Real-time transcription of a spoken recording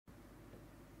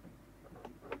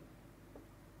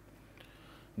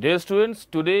Dear students,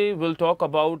 today we'll talk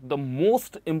about the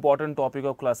most important topic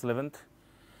of class 11th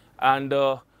and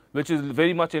which is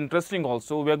very much interesting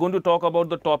also. We are going to talk about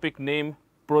the topic name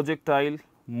projectile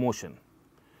motion.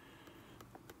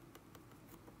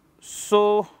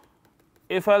 So,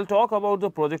 if I'll talk about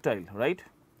the projectile, right,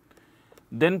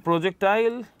 then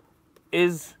projectile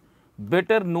is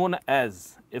better known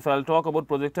as, if I'll talk about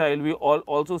projectile, we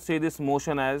also say this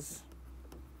motion as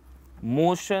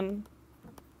motion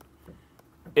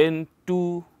in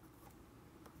two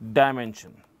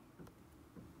dimension.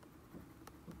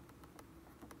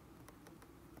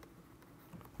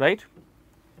 Right?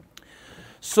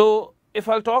 So, if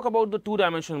I'll talk about the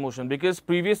two-dimensional motion, because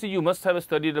previously you must have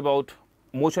studied about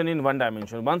motion in one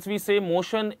dimension. Once we say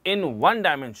motion in one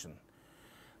dimension,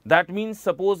 that means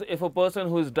suppose if a person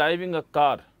who is driving a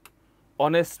car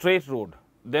on a straight road,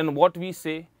 then what we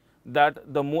say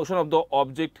that the motion of the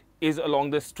object is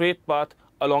along the straight path,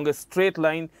 along a straight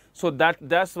line. So,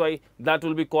 that's why that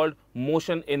will be called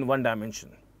motion in one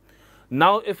dimension.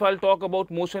 Now, if I'll talk about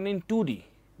motion in 2D,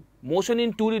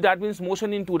 that means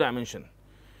motion in two dimension,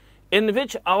 in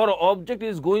which our object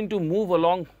is going to move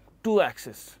along two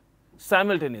axes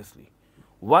simultaneously,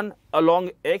 one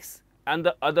along x and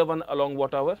the other one along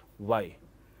whatever y.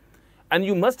 And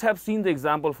you must have seen the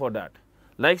example for that.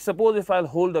 Like suppose if I'll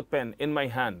hold a pen in my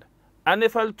hand and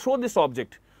if I'll throw this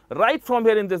object right from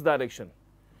here in this direction,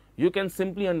 you can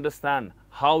simply understand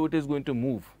how it is going to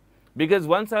move, because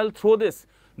once I'll throw this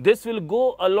will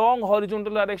go along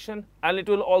horizontal direction and it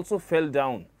will also fall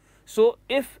down. So,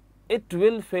 if it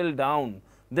will fall down,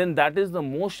 then that is the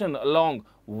motion along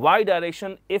y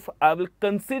direction if I will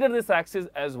consider this axis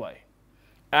as y.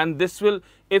 And this will,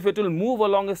 if it will move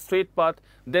along a straight path,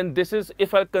 then this is,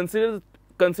 if I consider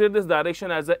this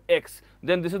direction as a x,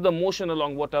 then this is the motion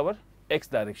along whatever x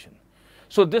direction.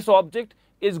 So, this object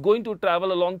is going to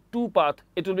travel along two paths.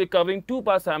 It will be covering two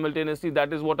paths simultaneously,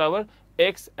 that is whatever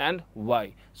x and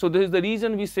y. So, this is the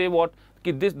reason we say what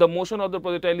the motion of the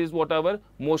projectile is whatever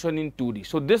motion in 2D.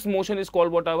 So, this motion is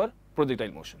called whatever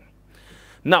projectile motion.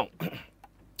 Now,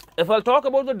 if I'll talk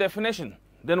about the definition,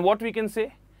 then what we can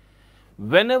say,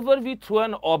 whenever we throw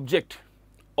an object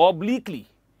obliquely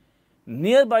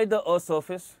nearby the earth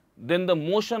surface, then the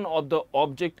motion of the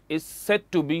object is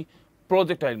said to be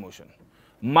projectile motion.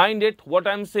 Mind it, what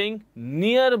I am saying,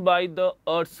 nearby the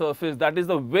earth's surface, that is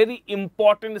a very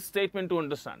important statement to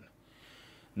understand.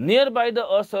 Nearby the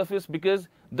earth's surface, because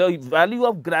the value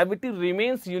of gravity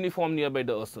remains uniform nearby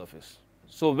the earth's surface.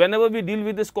 So, whenever we deal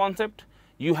with this concept,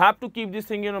 you have to keep this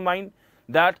thing in your mind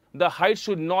that the height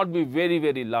should not be very,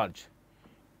 very large.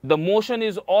 The motion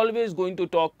is always going to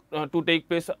take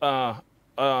place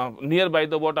nearby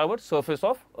the whatever surface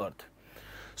of earth.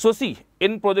 So, see,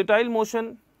 in projectile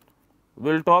motion, we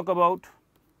will talk about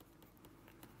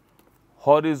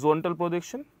horizontal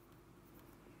projection,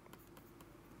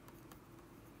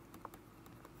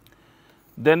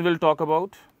 then we will talk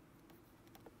about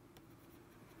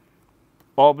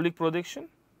oblique projection,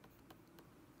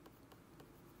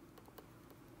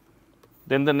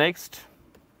 then the next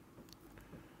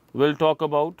we will talk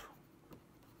about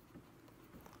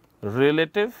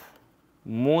relative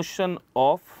motion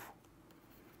of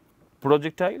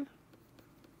projectile,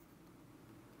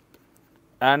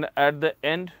 and at the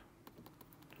end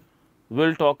we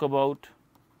will talk about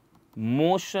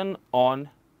motion on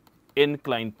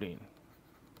inclined plane.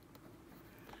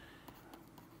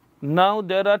 Now,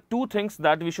 there are two things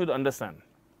that we should understand.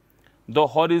 The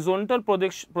horizontal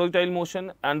projectile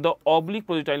motion and the oblique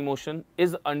projectile motion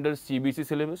is under CBSE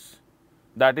syllabus.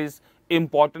 That is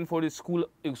important for the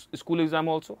school exam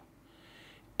also.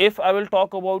 If I will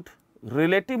talk about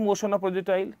relative motion of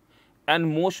projectile and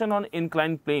motion on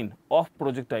inclined plane of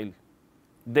projectile,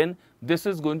 then this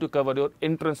is going to cover your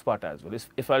entrance part as well.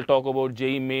 If I'll talk about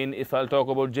JEE Main, if I'll talk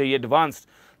about JEE Advanced,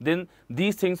 then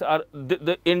these things are,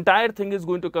 the entire thing is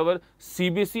going to cover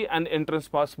CBSE and entrance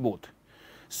parts both.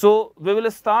 So, we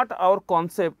will start our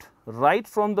concept right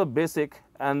from the basic,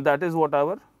 and that is what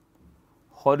our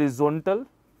horizontal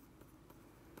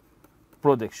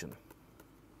projection.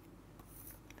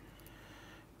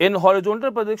 In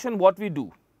horizontal projection, what we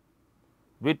do?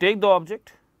 We take the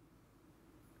object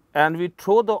and we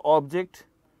throw the object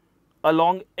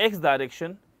along x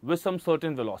direction with some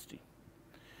certain velocity.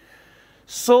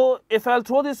 So, if I will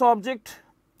throw this object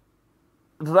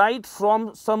right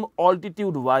from some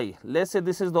altitude y, let us say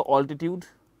this is the altitude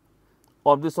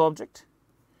of this object,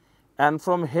 and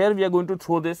from here we are going to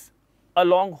throw this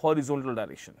along horizontal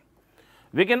direction.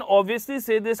 We can obviously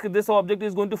say this object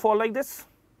is going to fall like this.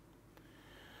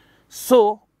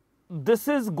 So, this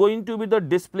is going to be the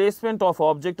displacement of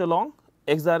object along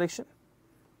x direction.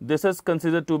 this is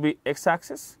considered to be x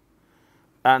axis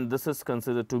and this is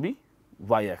considered to be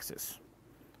y axis,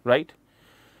 right.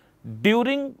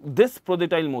 During this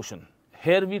projectile motion,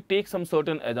 here we take some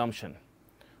certain assumption.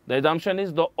 The assumption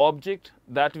is the object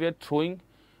that we are throwing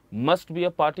must be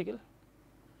a particle,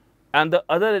 and the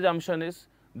other assumption is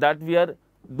that we are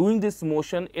doing this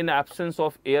motion in absence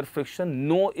of air friction,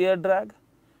 no air drag,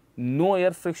 no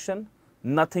air friction,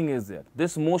 nothing is there.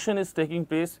 This motion is taking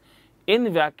place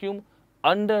in vacuum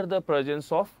under the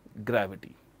presence of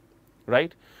gravity,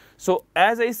 right. So,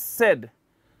 as I said,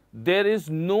 there is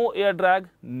no air drag,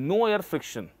 no air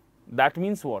friction. That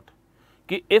means what?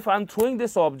 Ki if I am throwing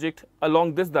this object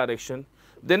along this direction,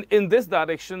 then in this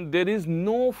direction there is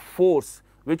no force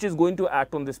which is going to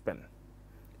act on this pen.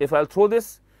 If I will throw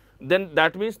this, then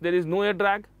that means there is no air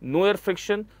drag, no air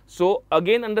friction. So,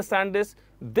 again understand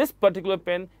this particular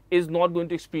pen is not going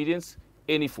to experience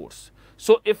any force.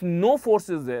 So, if no force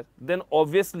is there, then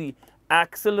obviously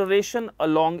acceleration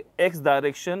along x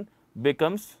direction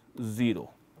becomes 0.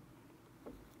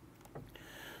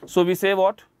 So, we say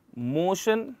what?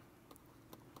 Motion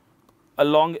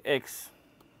along x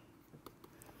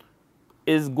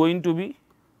is going to be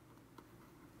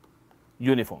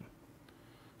uniform.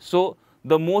 So,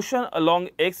 the motion along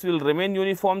x will remain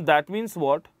uniform. That means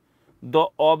what? The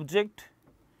object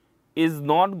is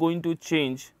not going to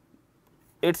change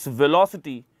its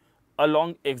velocity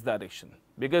along x direction,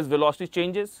 because velocity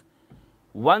changes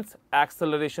once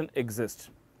acceleration exists.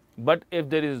 But if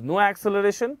there is no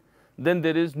acceleration, then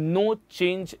there is no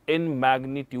change in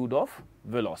magnitude of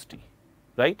velocity,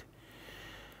 right.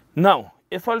 Now,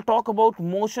 if I will talk about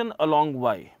motion along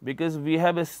y, because we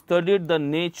have studied the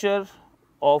nature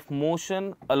of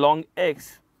motion along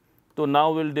x, so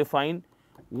now we will define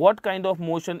what kind of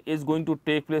motion is going to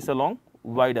take place along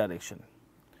y direction.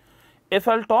 If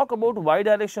I will talk about y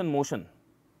direction motion,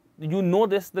 you know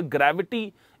this, the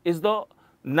gravity is the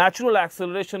natural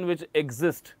acceleration which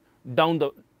exists down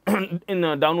the in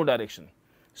a downward direction.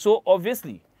 So,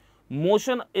 obviously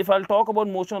motion, if I will talk about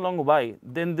motion along y,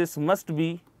 then this must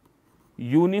be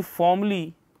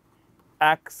uniformly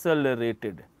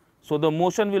accelerated. So, the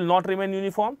motion will not remain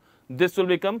uniform, this will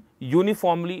become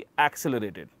uniformly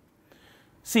accelerated.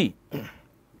 See,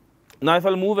 now if I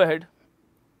will move ahead,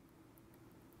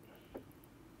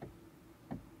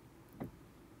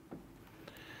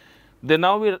 then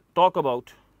now we talk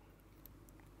about,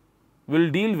 we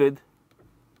will deal with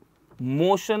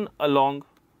motion along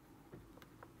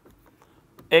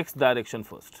x direction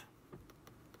first.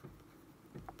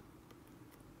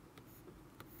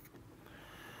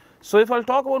 So, if I will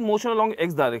talk about motion along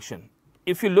x direction,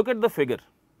 if you look at the figure,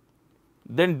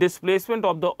 then displacement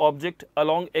of the object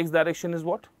along x direction is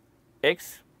what?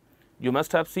 X. You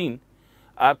must have seen,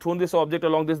 I have thrown this object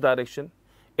along this direction,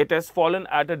 it has fallen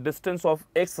at a distance of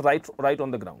x right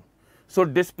on the ground. So,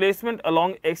 displacement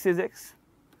along x is x,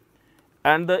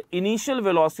 and the initial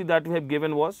velocity that we have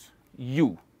given was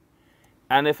u.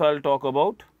 And if I will talk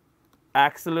about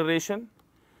acceleration,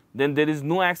 then there is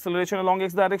no acceleration along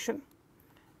x direction,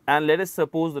 and let us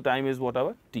suppose the time is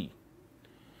whatever t.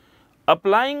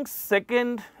 Applying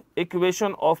second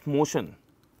equation of motion,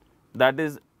 that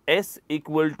is s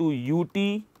equal to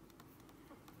ut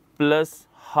plus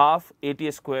half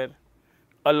at square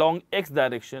along x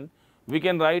direction, we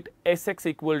can write sx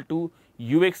equal to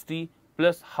uxt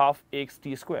plus half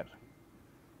axt square.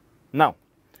 Now,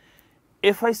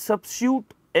 if I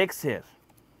substitute x here,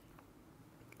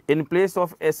 in place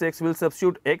of sx we will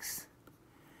substitute x,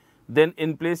 then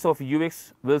in place of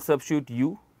ux we will substitute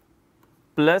u,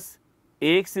 plus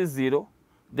ax is 0,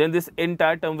 then this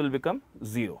entire term will become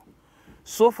 0.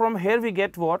 So, from here we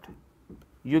get what?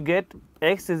 You get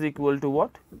x is equal to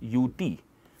what? ut.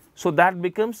 So, that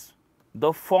becomes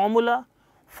the formula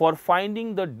for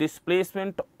finding the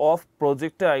displacement of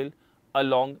projectile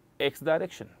along x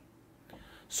direction.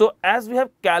 So, as we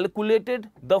have calculated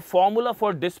the formula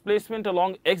for displacement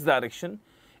along x direction,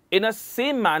 in a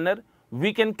same manner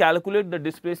we can calculate the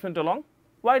displacement along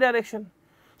y direction.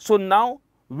 So, now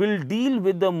we will deal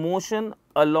with the motion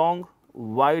along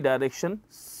y direction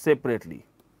separately.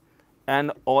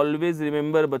 And always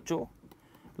remember bachcho,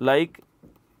 like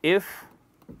if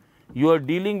you are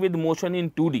dealing with motion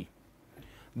in 2D,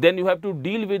 then you have to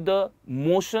deal with the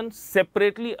motion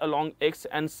separately along x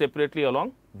and separately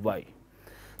along y.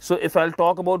 So, if I will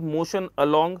talk about motion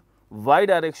along y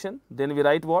direction, then we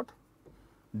write what?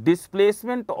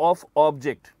 Displacement of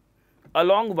object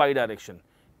along y direction.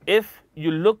 If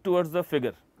you look towards the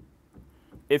figure,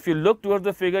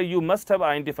 you must have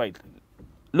identified,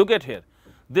 look at here,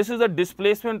 this is the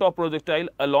displacement of projectile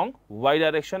along y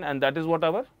direction, and that is what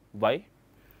our y.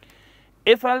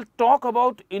 If I'll talk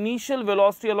about initial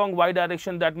velocity along y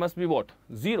direction, that must be what?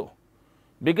 0.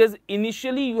 Because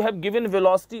initially you have given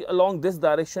velocity along this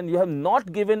direction, you have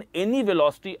not given any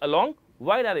velocity along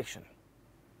y direction.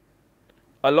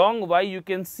 Along y you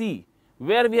can see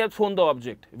where we have thrown the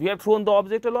object. We have thrown the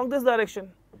object along this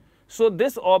direction. So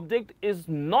this object is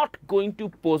not going to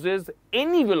possess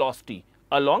any velocity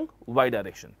along y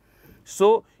direction.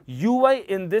 So uy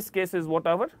in this case is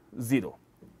whatever 0.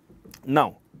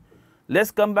 Now let's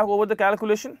come back over the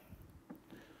calculation.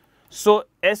 So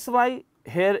sy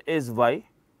here is y,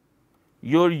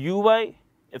 your uy,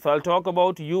 if I'll talk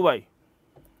about uy,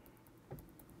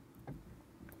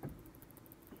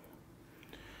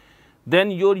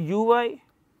 then your uy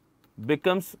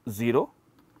becomes 0.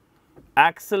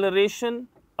 Acceleration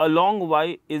along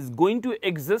y is going to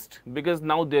exist because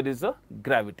now there is a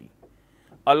gravity.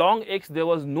 Along x there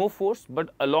was no force, but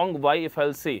along y if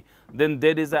I'll say, then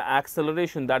there is an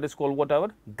acceleration, that is called whatever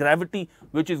gravity,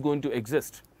 which is going to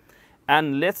exist.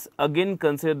 And let's again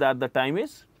consider that the time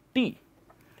is t.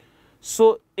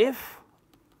 So if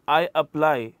I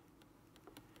apply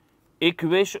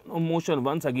equation of motion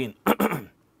once again,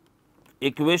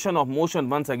 equation of motion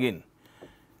once again,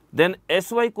 then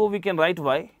sy को we can write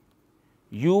y,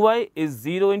 uy is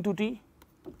 0 into t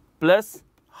plus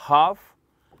half,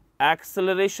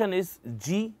 acceleration is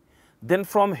g. Then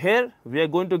from here we are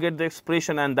going to get the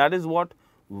expression, and that is what?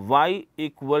 Y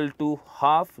equal to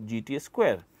half gt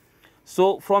square.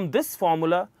 So from this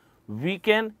formula we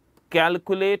can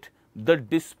calculate the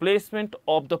displacement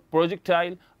of the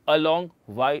projectile along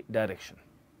y direction.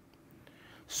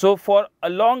 So for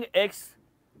along x,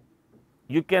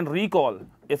 you can recall,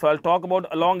 if I'll talk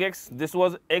about along x, this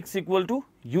was x equal to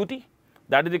ut,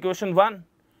 that is equation 1.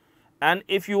 And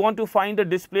if you want to find the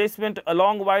displacement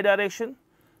along y direction,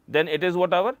 then it is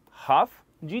whatever half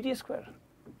gt square.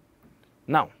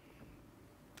 Now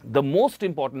the most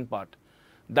important part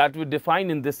that we define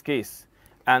in this case,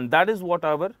 and that is what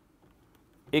our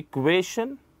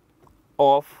equation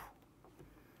of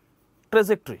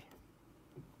trajectory.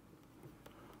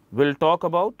 We'll talk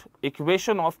about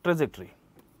equation of trajectory.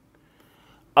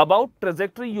 About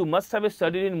trajectory you must have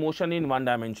studied in motion in one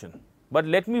dimension, but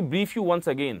let me brief you once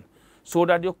again so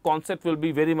that your concept will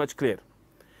be very much clear.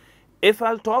 If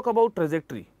I'll talk about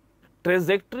trajectory,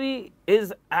 trajectory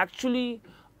is actually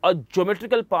a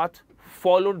geometrical path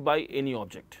followed by any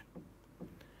object.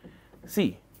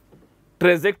 See,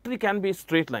 trajectory can be a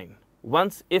straight line.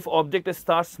 Once if object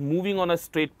starts moving on a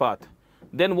straight path,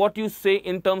 then what you say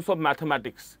in terms of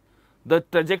mathematics, the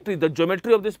trajectory, the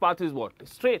geometry of this path is what?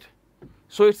 Straight.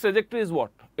 So its trajectory is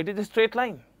what? It is a straight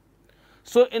line.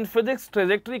 So in physics,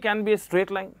 trajectory can be a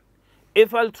straight line.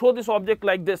 If I'll throw this object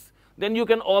like this, then you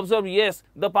can observe, yes,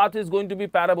 the path is going to be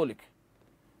parabolic.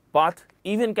 Path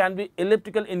even can be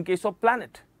elliptical in case of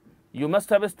planet. You must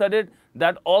have studied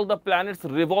that all the planets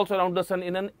revolve around the sun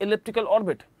in an elliptical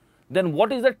orbit. Then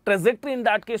what is the trajectory in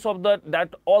that case of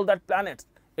all that planets?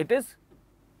 It is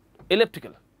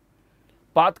elliptical.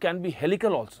 Path can be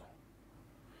helical also.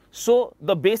 So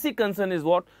the basic concern is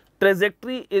what?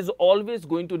 Trajectory is always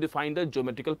going to define the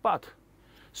geometrical path.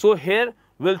 So here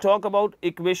we'll talk about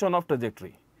equation of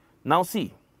trajectory. Now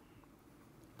see,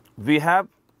 we have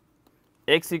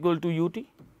x equal to ut.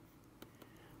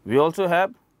 We also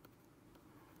have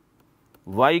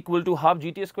y equal to half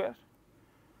gt square.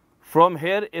 From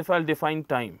here if I'll define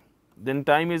time, then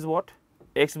time is what?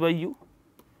 X by u.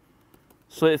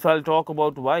 So if I'll talk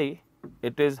about y,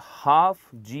 it is half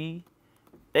g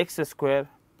x square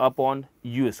upon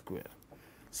u square.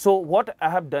 So what I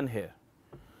have done here,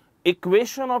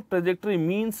 equation of trajectory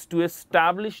means to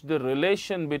establish the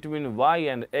relation between y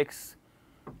and x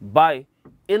by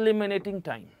eliminating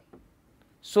time.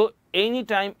 So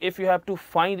anytime if you have to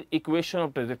find equation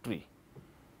of trajectory,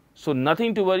 so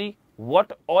nothing to worry,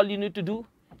 what all you need to do,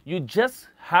 you just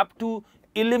have to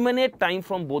eliminate time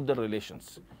from both the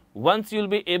relations. Once you will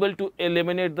be able to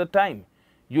eliminate the time,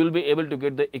 you will be able to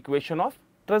get the equation of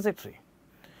trajectory.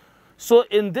 So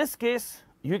in this case,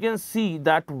 you can see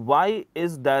that y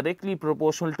is directly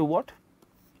proportional to what?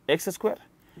 X square.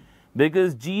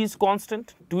 Because g is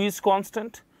constant, 2 is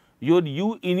constant, your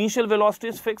u initial velocity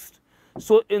is fixed.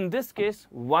 So in this case,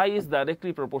 y is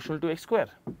directly proportional to x square.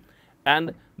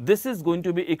 And this is going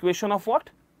to be equation of what?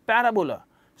 Parabola.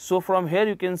 So from here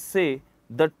you can say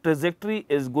the trajectory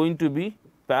is going to be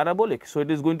parabolic. So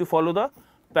it is going to follow the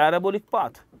parabolic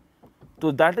path.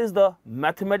 So that is the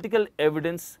mathematical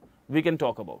evidence we can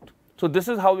talk about. So this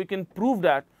is how we can prove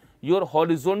that your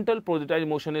horizontal projectile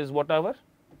motion is whatever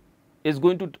is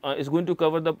going to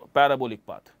cover the parabolic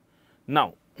path.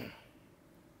 Now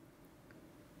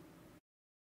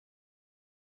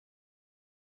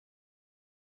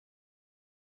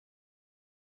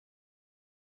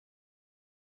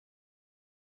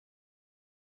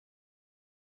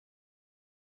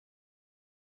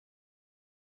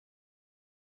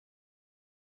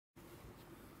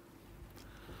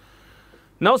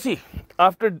Now see,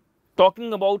 after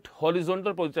talking about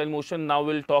horizontal projectile motion, now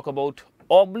we'll talk about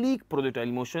oblique projectile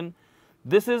motion.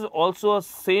 This is also a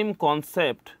same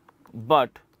concept,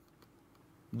 but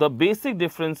the basic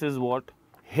difference is what?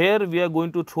 Here we are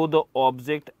going to throw the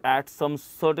object at some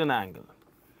certain angle.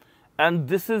 And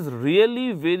this is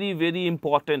really very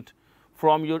important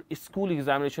from your school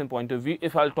examination point of view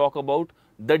if I'll talk about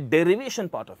the derivation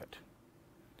part of it.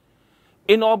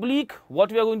 In oblique,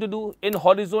 what we are going to do? In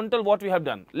horizontal, what we have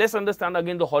done? Let's understand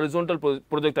again the horizontal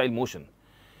projectile motion.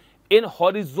 In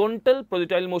horizontal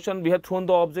projectile motion, we have thrown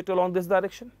the object along this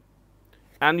direction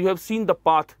and you have seen the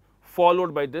path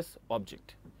followed by this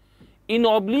object. In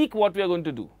oblique, what we are going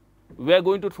to do? We are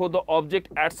going to throw the object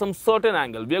at some certain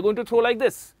angle. We are going to throw like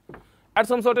this, at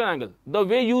some certain angle, the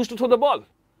way you used to throw the ball.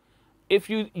 If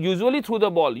you usually throw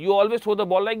the ball, you always throw the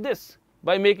ball like this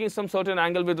by making some certain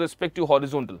angle with respect to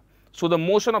horizontal. So the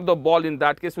motion of the ball in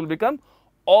that case will become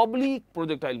oblique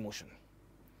projectile motion.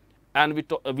 And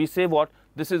we say what?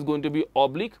 This is going to be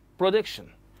oblique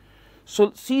projection.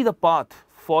 So see the path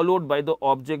followed by the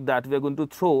object that we are going to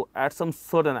throw at some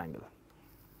certain angle.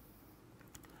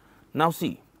 Now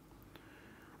see,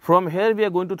 from here we are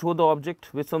going to throw the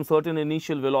object with some certain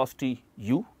initial velocity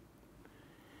u,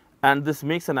 and this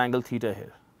makes an angle theta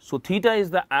here. So theta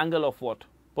is the angle of what?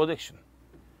 Projection.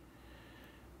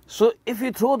 So if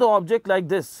we throw the object like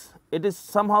this, it is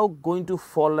somehow going to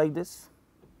fall like this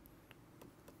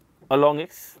along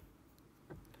x.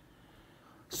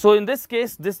 So in this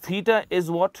case, this theta is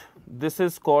what? This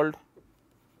is called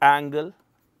angle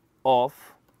of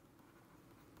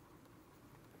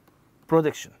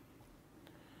projection.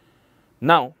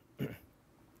 Now,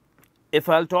 if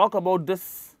I'll talk about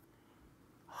this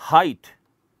height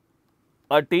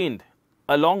attained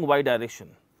along y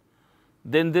direction,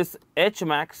 then this h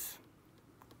max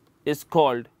is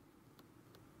called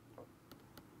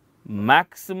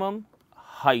maximum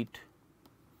height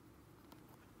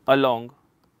along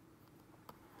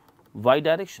y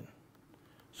direction.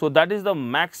 So that is the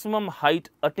maximum height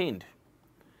attained.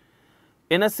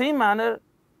 In the same manner,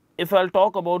 if I'll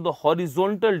talk about the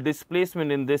horizontal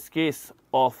displacement in this case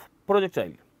of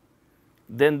projectile,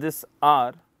 then this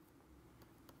r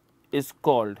is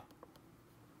called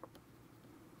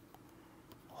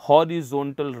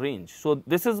horizontal range. So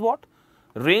this is what?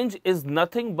 Range is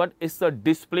nothing but it's the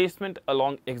displacement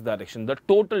along x direction, the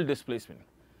total displacement.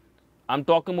 I'm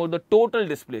talking about the total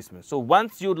displacement. So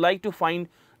once you'd like to find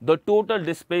the total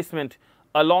displacement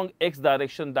along x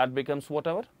direction, that becomes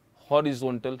whatever?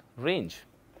 Horizontal range.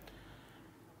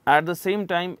 At the same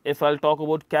time, if I'll talk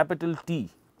about capital T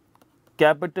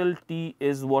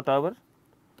is whatever?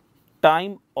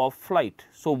 Time of flight.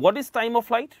 So what is time of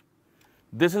flight?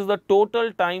 This is the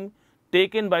total time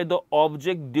taken by the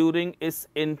object during its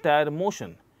entire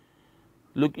motion.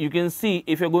 Look, you can see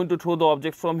if you're going to throw the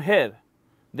object from here,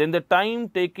 then the time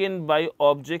taken by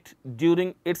object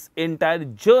during its entire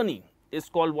journey is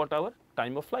called whatever?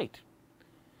 Time of flight.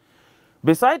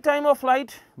 Beside time of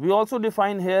flight, we also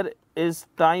define here is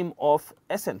time of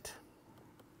ascent.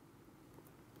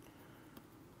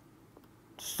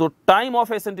 So time of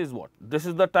ascent is what? This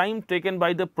is the time taken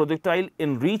by the projectile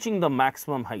in reaching the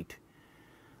maximum height.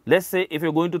 Let's say if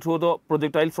you're going to throw the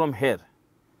projectile from here,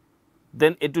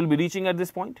 then it will be reaching at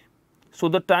this point. So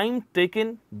the time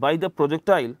taken by the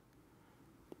projectile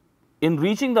in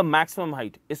reaching the maximum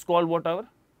height is called whatever?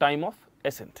 Time of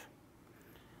ascent.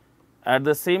 At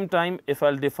the same time, if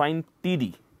I'll define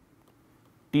TD,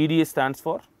 TD stands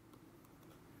for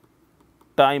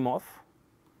time of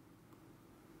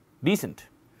descent.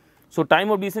 So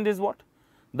time of descent is what?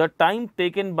 The time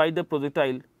taken by the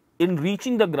projectile in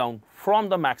reaching the ground from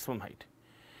the maximum height.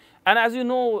 And as you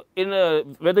know,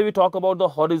 whether we talk about the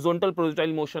horizontal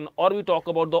projectile motion or we talk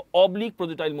about the oblique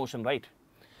projectile motion, right?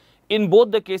 In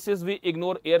both the cases, we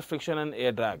ignore air friction and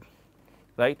air drag,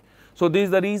 right? So this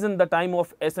is the reason the time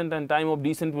of ascent and time of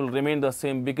descent will remain the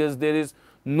same, because there is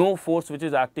no force which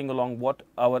is acting along what?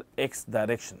 Our x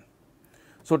direction.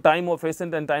 So time of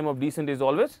ascent and time of descent is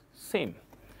always same.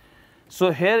 So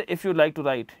here if you like to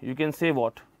write, you can say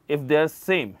what? If they are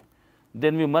same,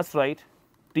 then we must write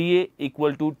TA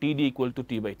equal to TD equal to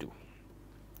T by 2.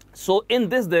 So in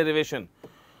this derivation,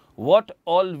 what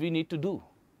all we need to do?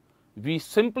 We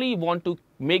simply want to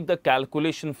make the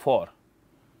calculation for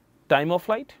time of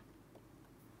flight.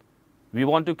 We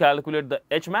want to calculate the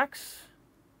h max,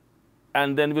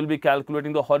 and then we'll be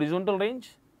calculating the horizontal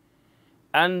range.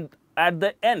 And at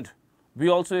the end, we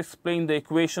also explain the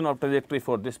equation of trajectory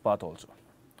for this path also,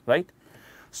 right?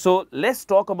 So let's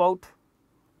talk about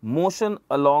motion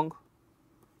along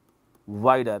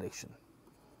y direction.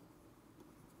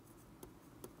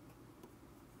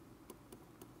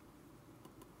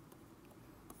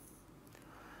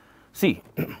 See,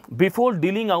 before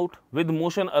dealing out with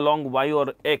motion along y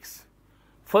or x,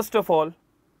 first of all,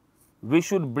 we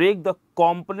should break the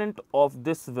component of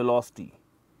this velocity.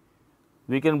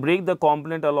 We can break the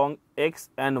component along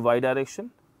x and y direction,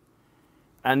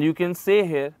 and you can say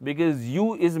here, because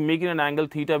u is making an angle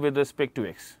theta with respect to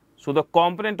x. So, the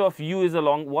component of u is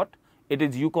along what? It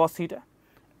is u cos theta,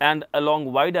 and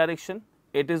along y direction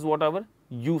it is whatever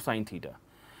u sin theta.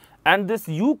 And this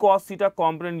u cos theta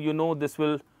component, you know, this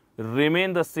will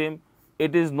remain the same.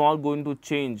 It is not going to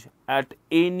change at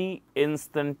any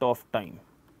instant of time.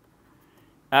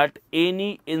 At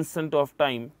any instant of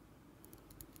time,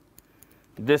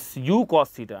 this u cos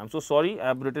theta, I am so sorry, I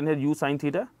have written here u sin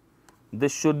theta,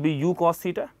 this should be u cos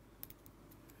theta.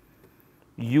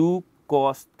 U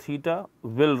cos theta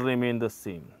will remain the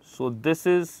same. So, this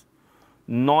is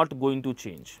not going to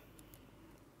change,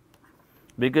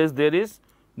 because there is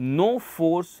no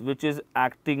force which is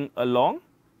acting along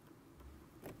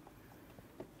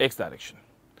x direction.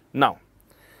 Now,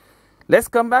 let us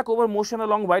come back over motion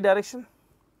along y direction.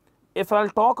 If I will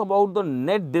talk about the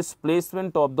net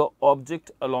displacement of the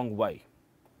object along y,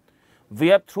 we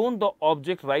have thrown the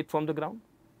object right from the ground,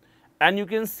 and you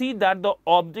can see that the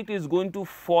object is going to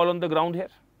fall on the ground here.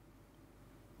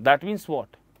 That means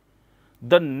what?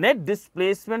 The net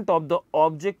displacement of the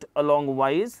object along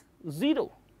y is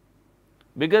 0,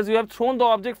 because you have thrown the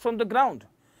object from the ground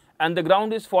and the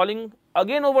ground is falling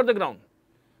again over the ground.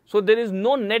 So, there is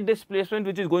no net displacement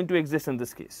which is going to exist in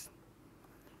this case.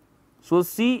 So,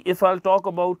 see, if I will talk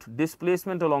about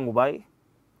displacement along y,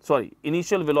 sorry,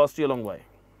 initial velocity along y.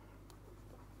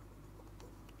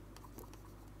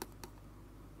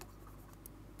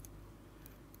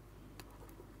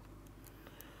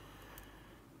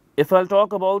 If I will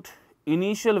talk about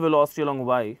initial velocity along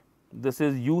y, this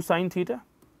is u sin theta,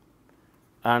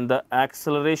 and the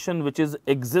acceleration which is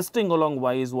existing along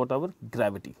y is whatever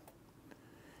gravity.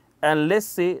 And let us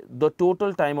say the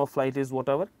total time of flight is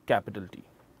whatever capital T.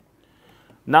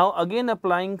 Now, again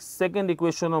applying second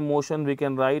equation of motion, we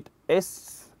can write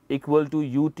S equal to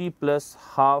ut plus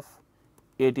half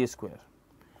at square.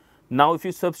 Now, if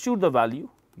you substitute the value,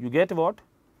 you get what?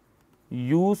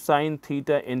 U sin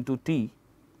theta into t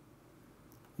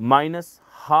minus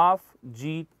half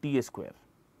g t square.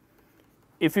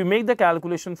 If you make the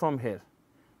calculation from here,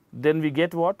 then we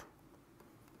get what?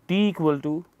 T equal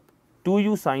to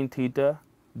 2u sin theta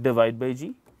divided by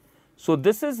g. So,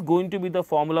 this is going to be the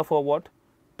formula for what?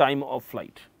 Time of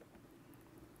flight.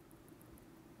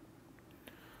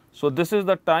 So, this is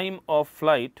the time of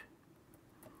flight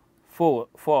for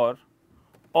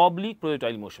oblique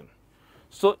projectile motion.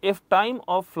 So, if time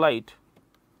of flight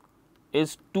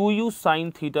is 2u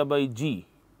sin theta by g,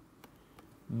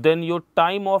 then your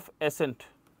time of ascent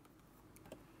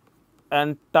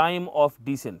and time of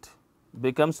descent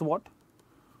becomes what?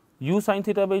 U sin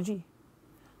theta by g,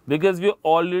 because we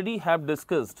already have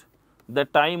discussed the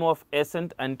time of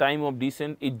ascent and time of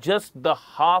descent is just the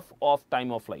half of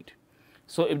time of flight.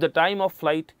 So, if the time of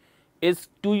flight is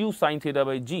 2u sin theta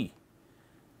by g,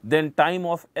 then time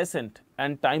of ascent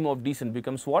and time of descent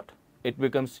becomes what? It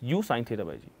becomes u sin theta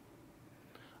by g.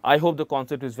 I hope the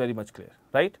concept is very much clear,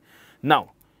 right?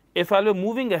 Now, if I were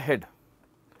moving ahead,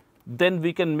 then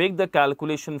we can make the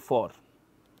calculation for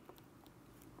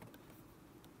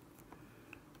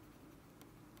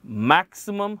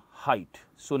maximum height.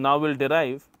 So, now we will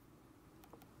derive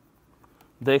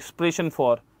the expression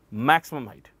for maximum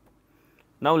height.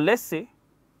 Now, let us say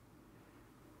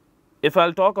if I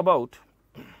will talk about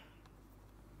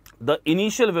the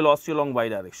initial velocity along y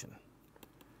direction,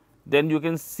 then you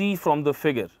can see from the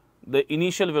figure the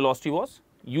initial velocity was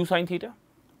u sin theta.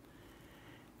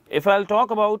 If I will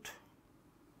talk about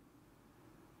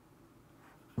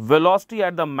velocity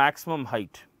at the maximum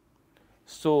height,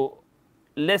 so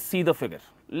let us see the figure.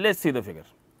 Let us see the figure.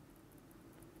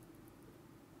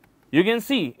 You can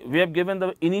see we have given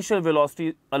the initial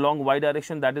velocity along y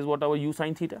direction, that is what our u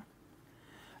sin theta,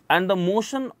 and the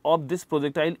motion of this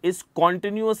projectile is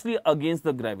continuously against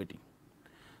the gravity.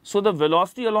 So, the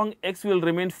velocity along x will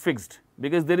remain fixed,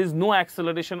 because there is no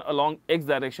acceleration along x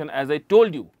direction, as I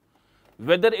told you,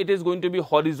 whether it is going to be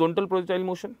horizontal projectile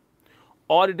motion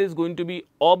or it is going to be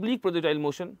oblique projectile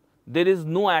motion, there is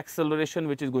no acceleration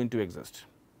which is going to exist.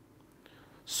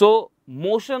 So,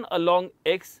 motion along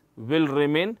x will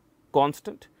remain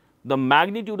constant. The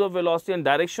magnitude of velocity and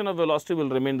direction of velocity will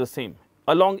remain the same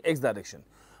along x direction.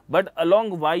 But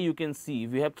along y, you can see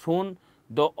we have thrown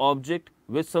the object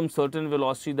with some certain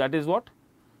velocity, that is what?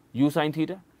 U sin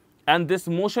theta, and this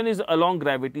motion is along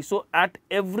gravity. So, at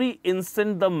every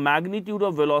instant the magnitude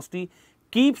of velocity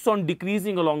keeps on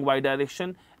decreasing along y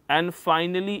direction, and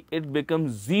finally it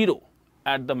becomes 0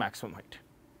 at the maximum height.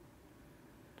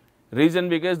 Reason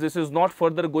because this is not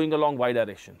further going along y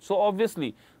direction. So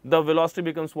obviously the velocity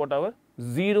becomes whatever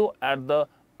 0 at the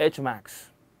h max.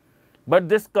 But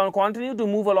this can continue to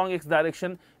move along x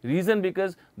direction. Reason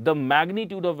because the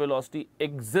magnitude of velocity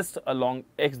exists along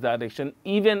x direction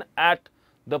even at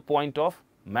the point of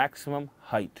maximum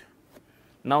height.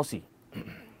 Now see,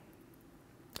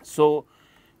 so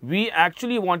we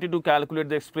actually wanted to calculate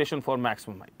the expression for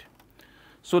maximum height.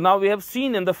 So now we have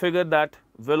seen in the figure that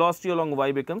velocity along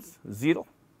y becomes 0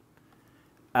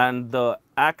 and the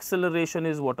acceleration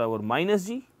is whatever minus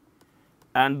g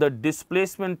and the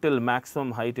displacement till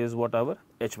maximum height is whatever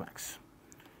h max.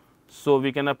 So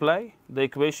we can apply the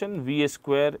equation v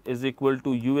square is equal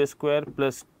to u square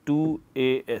plus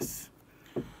 2as.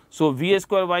 So v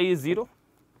square y is 0,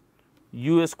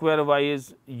 u square y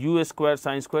is u square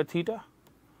sine square theta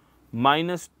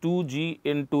minus 2g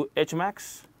into h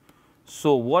max.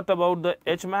 So what about the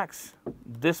h max?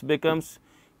 This becomes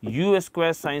u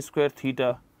square sine square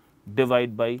theta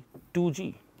divided by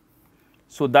 2g.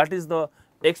 So that is the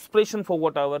expression for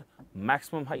what our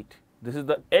maximum height. This is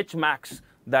the h max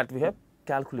that we have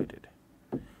calculated.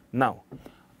 Now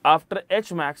after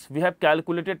h max we have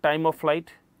calculated time of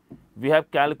flight, we have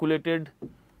calculated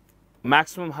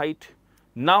maximum height.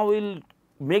 Now we will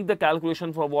make the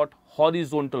calculation for what?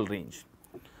 Horizontal range.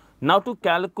 Now to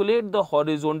calculate the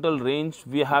horizontal range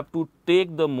we have to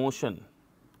take the motion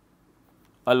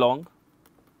along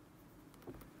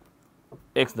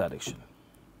x direction.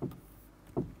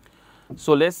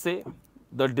 So let's say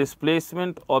the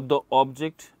displacement of the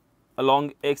object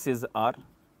along x is r,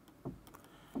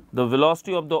 the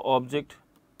velocity of the object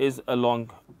is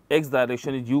along x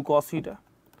direction is u cos theta,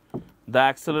 the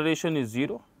acceleration is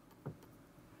 0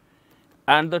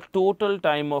 and the total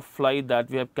time of flight that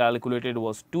we have calculated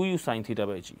was 2u sin theta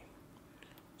by g.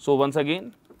 So once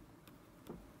again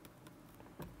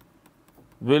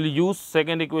we will use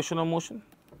second equation of motion.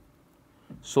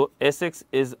 So Sx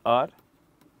is r,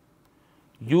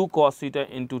 u cos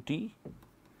theta into t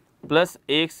plus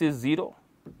ax is 0.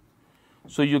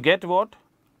 So you get what?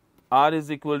 R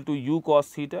is equal to u cos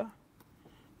theta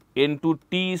into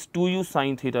t is 2u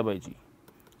sin theta by g.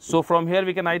 So from here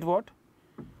we can write what?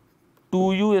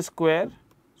 2u square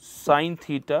sin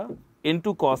theta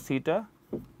into cos theta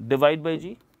divided by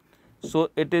g. So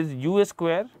it is u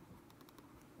square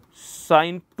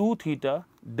sin 2 theta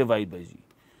divided by g.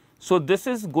 So this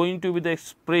is going to be the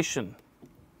expression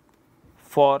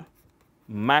for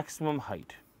maximum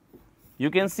height. You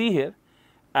can see here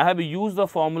I have used the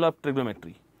formula of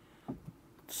trigonometry.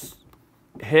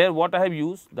 Here what I have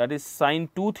used, that is sin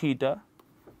 2 theta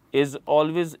is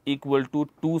always equal to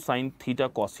 2 sin theta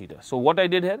cos theta. So what I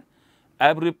did here, I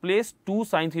have replaced 2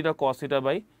 sin theta cos theta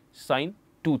by sin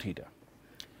 2 theta.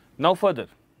 Now further,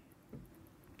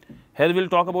 here we will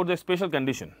talk about the special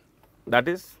condition, that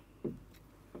is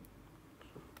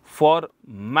for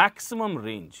maximum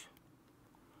range.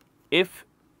 If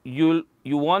you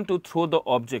want to throw the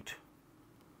object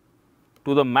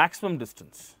to the maximum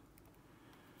distance,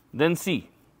 then see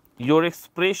your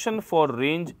expression for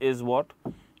range is what?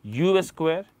 U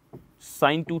square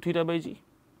sin 2 theta by g.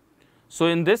 So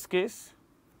in this case,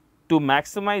 to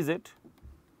maximize it,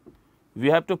 we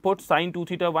have to put sin 2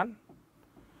 theta 1.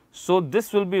 So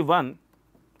this will be 1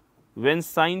 when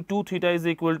sin 2 theta is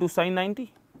equal to sin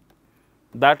 90.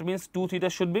 That means 2 theta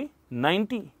should be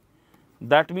 90.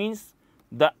 That means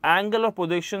the angle of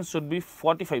projection should be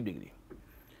 45 degree.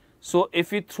 So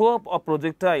if we throw up a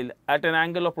projectile at an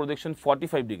angle of projection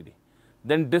 45 degree,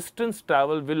 then distance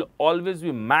travel will always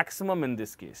be maximum in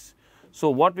this case. So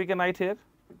what we can write here,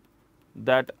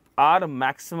 that R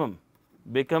maximum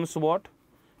becomes what?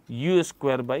 U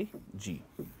square by g.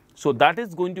 So that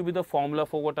is going to be the formula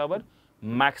for what our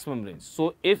maximum range.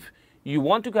 So if you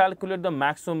want to calculate the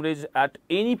maximum range at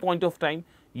any point of time,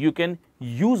 you can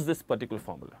use this particular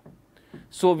formula.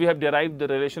 So we have derived the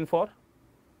relation for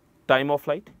time of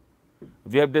flight,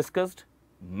 we have discussed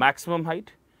maximum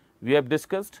height, we have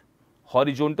discussed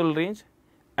horizontal range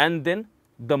and then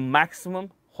the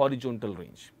maximum horizontal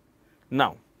range.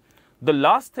 Now the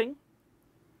last thing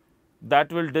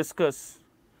that we'll discuss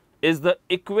is the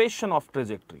equation of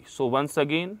trajectory. So once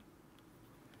again,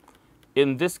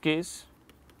 in this case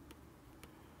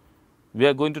we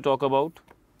are going to talk about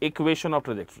equation of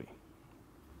trajectory.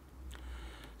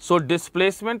 So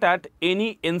displacement at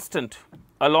any instant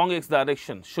along x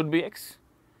direction should be x.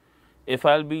 If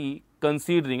I'll be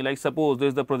considering, like suppose there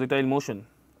is the projectile motion,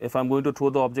 if I'm going to throw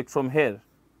the object from here,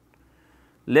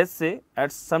 let's say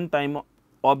at some time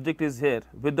object is here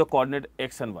with the coordinate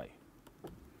x and y.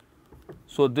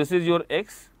 So this is your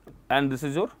x and this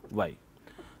is your y.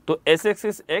 So Sx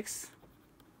is x,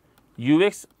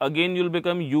 ux again you will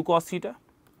become u cos theta,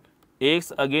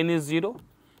 ax again is 0,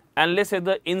 and let's say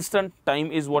the instant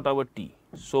time is what our t.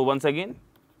 So once again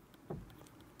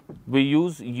we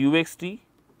use uxt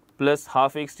plus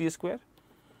half xt square.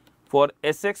 For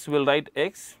Sx we will write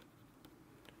x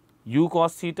u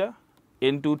cos theta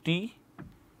into t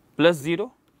plus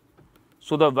 0.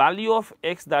 So the value of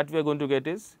x that we are going to get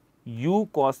is u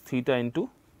cos theta into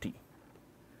t.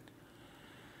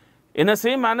 In the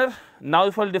same manner, now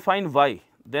if I will define y,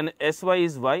 then Sy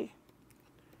is y,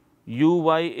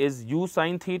 uy is u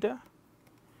sin theta,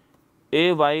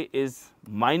 ay is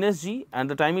minus g and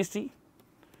the time is t.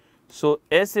 So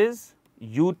S is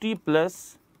ut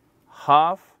plus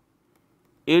half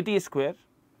at square.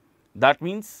 That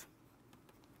means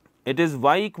it is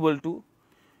y equal to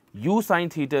u sin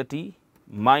theta t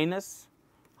minus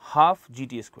half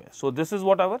gt square. So this is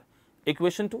what our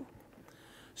equation 2.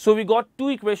 So we got two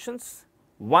equations.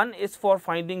 One is for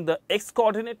finding the x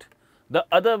coordinate, the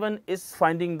other one is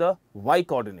finding the y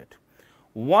coordinate.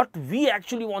 What we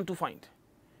actually want to find?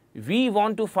 We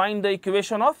want to find the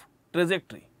equation of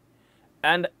trajectory.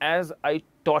 And as I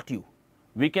taught you,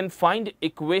 we can find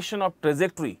equation of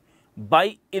trajectory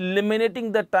by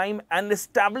eliminating the time and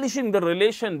establishing the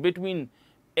relation between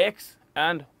x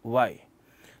and y.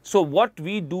 So what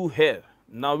we do here,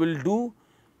 now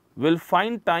we'll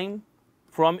find time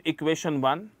from equation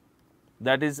 1,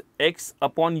 that is x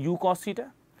upon u cos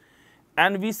theta,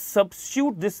 and we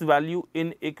substitute this value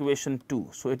in equation 2.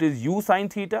 So it is u sin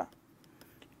theta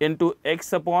into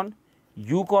x upon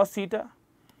u cos theta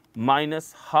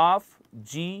minus half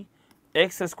g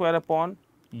x square upon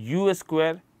u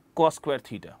square cos square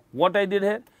theta. What I did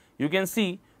here, you can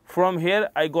see from here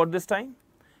I got this time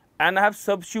and I have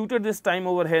substituted this time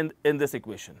over here in this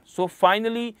equation. So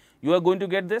finally you are going to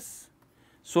get this.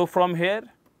 So from here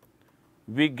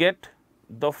we get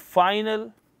the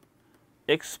final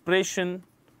expression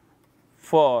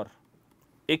for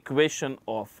equation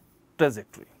of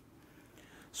trajectory.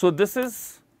 So this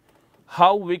is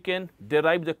how we can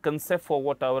derive the concept for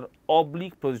what our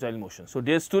oblique projectile motion. So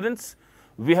dear students,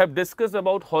 we have discussed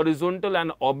about horizontal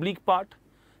and oblique part.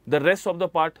 The rest of the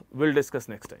part we'll discuss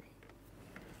next time.